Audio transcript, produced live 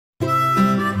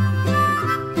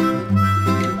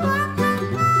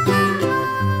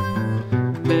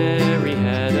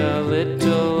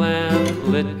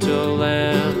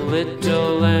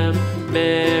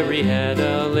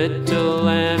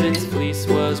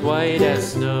was white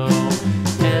as snow.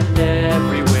 And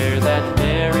everywhere that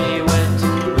Mary went,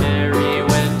 Mary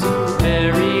went,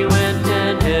 Mary went,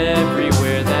 and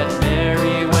everywhere that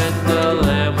Mary went, the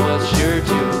lamb was sure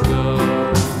to go.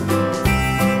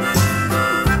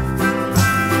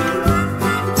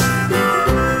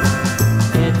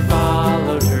 It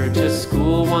followed her to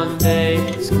school one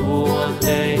day, school one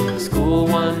day, school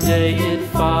one day. It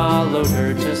followed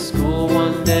her to school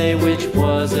one day, which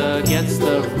was against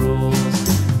the rules.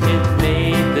 It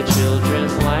made the children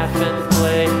laugh and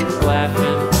play, laugh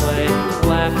and play,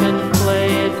 laugh and play.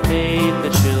 It made the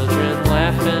children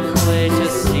laugh and play to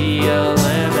see a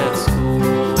lamb at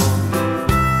school.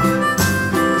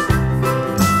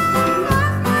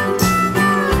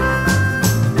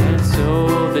 And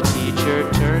so the teacher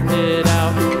turned it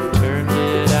out, turned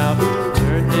it out,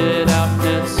 turned it out.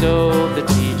 And so the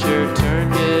teacher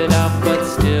turned it out, but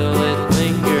still it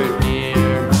lingered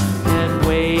near and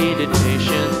waited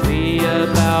patiently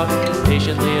about, and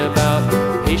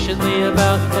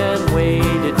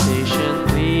waited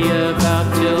patiently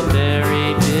about till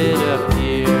Mary did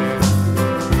appear.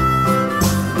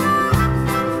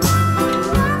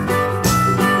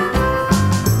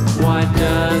 Why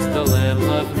does the lamb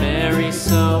love Mary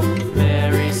so,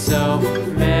 Mary so,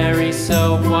 Mary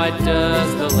so? Why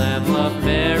does the lamb love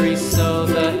Mary so?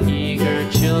 The eager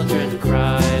children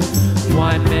cried.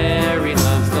 Why Mary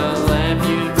loves the lamb,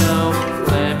 you know,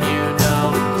 lamb, you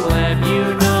know, lamb,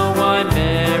 you know. Why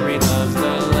Mary loves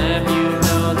the lamb, you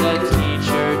know, the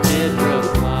teacher did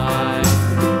reply.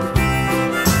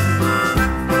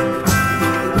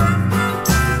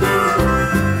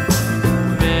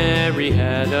 Mary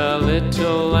had a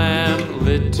little lamb,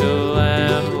 little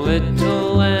lamb,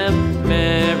 little lamb.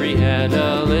 Mary had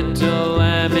a little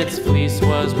lamb, its fleece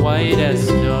was white as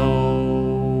snow.